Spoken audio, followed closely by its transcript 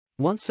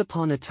Once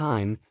upon a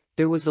time,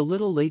 there was a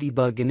little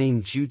ladybug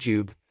named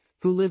Jujube,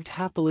 who lived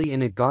happily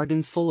in a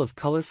garden full of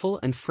colorful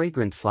and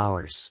fragrant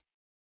flowers.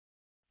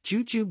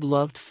 Jujube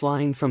loved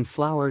flying from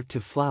flower to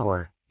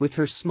flower, with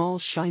her small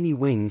shiny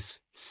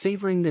wings,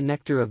 savoring the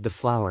nectar of the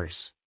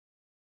flowers.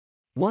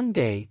 One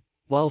day,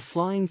 while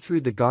flying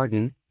through the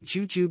garden,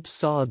 Jujube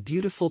saw a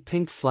beautiful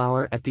pink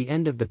flower at the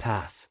end of the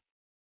path.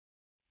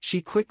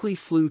 She quickly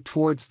flew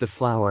towards the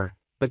flower,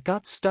 but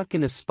got stuck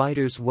in a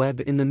spider's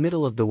web in the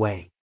middle of the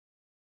way.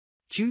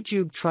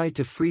 Jujube tried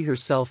to free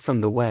herself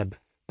from the web,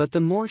 but the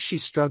more she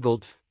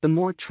struggled, the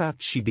more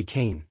trapped she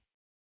became.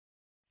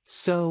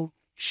 So,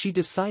 she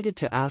decided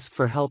to ask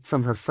for help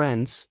from her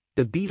friends,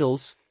 the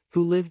beetles,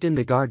 who lived in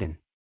the garden.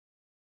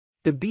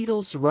 The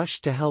beetles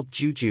rushed to help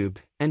Jujube,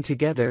 and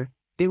together,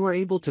 they were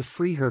able to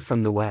free her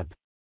from the web.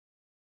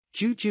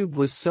 Jujube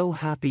was so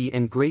happy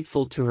and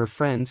grateful to her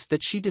friends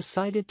that she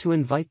decided to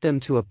invite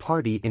them to a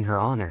party in her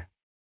honor.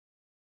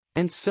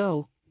 And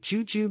so,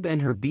 Jujube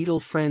and her beetle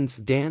friends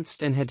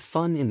danced and had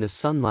fun in the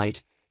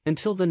sunlight,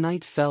 until the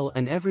night fell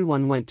and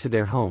everyone went to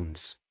their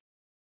homes.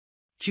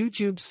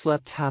 Jujube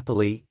slept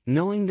happily,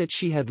 knowing that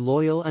she had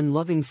loyal and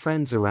loving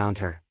friends around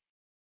her.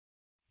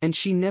 And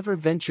she never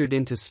ventured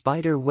into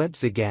spider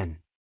webs again.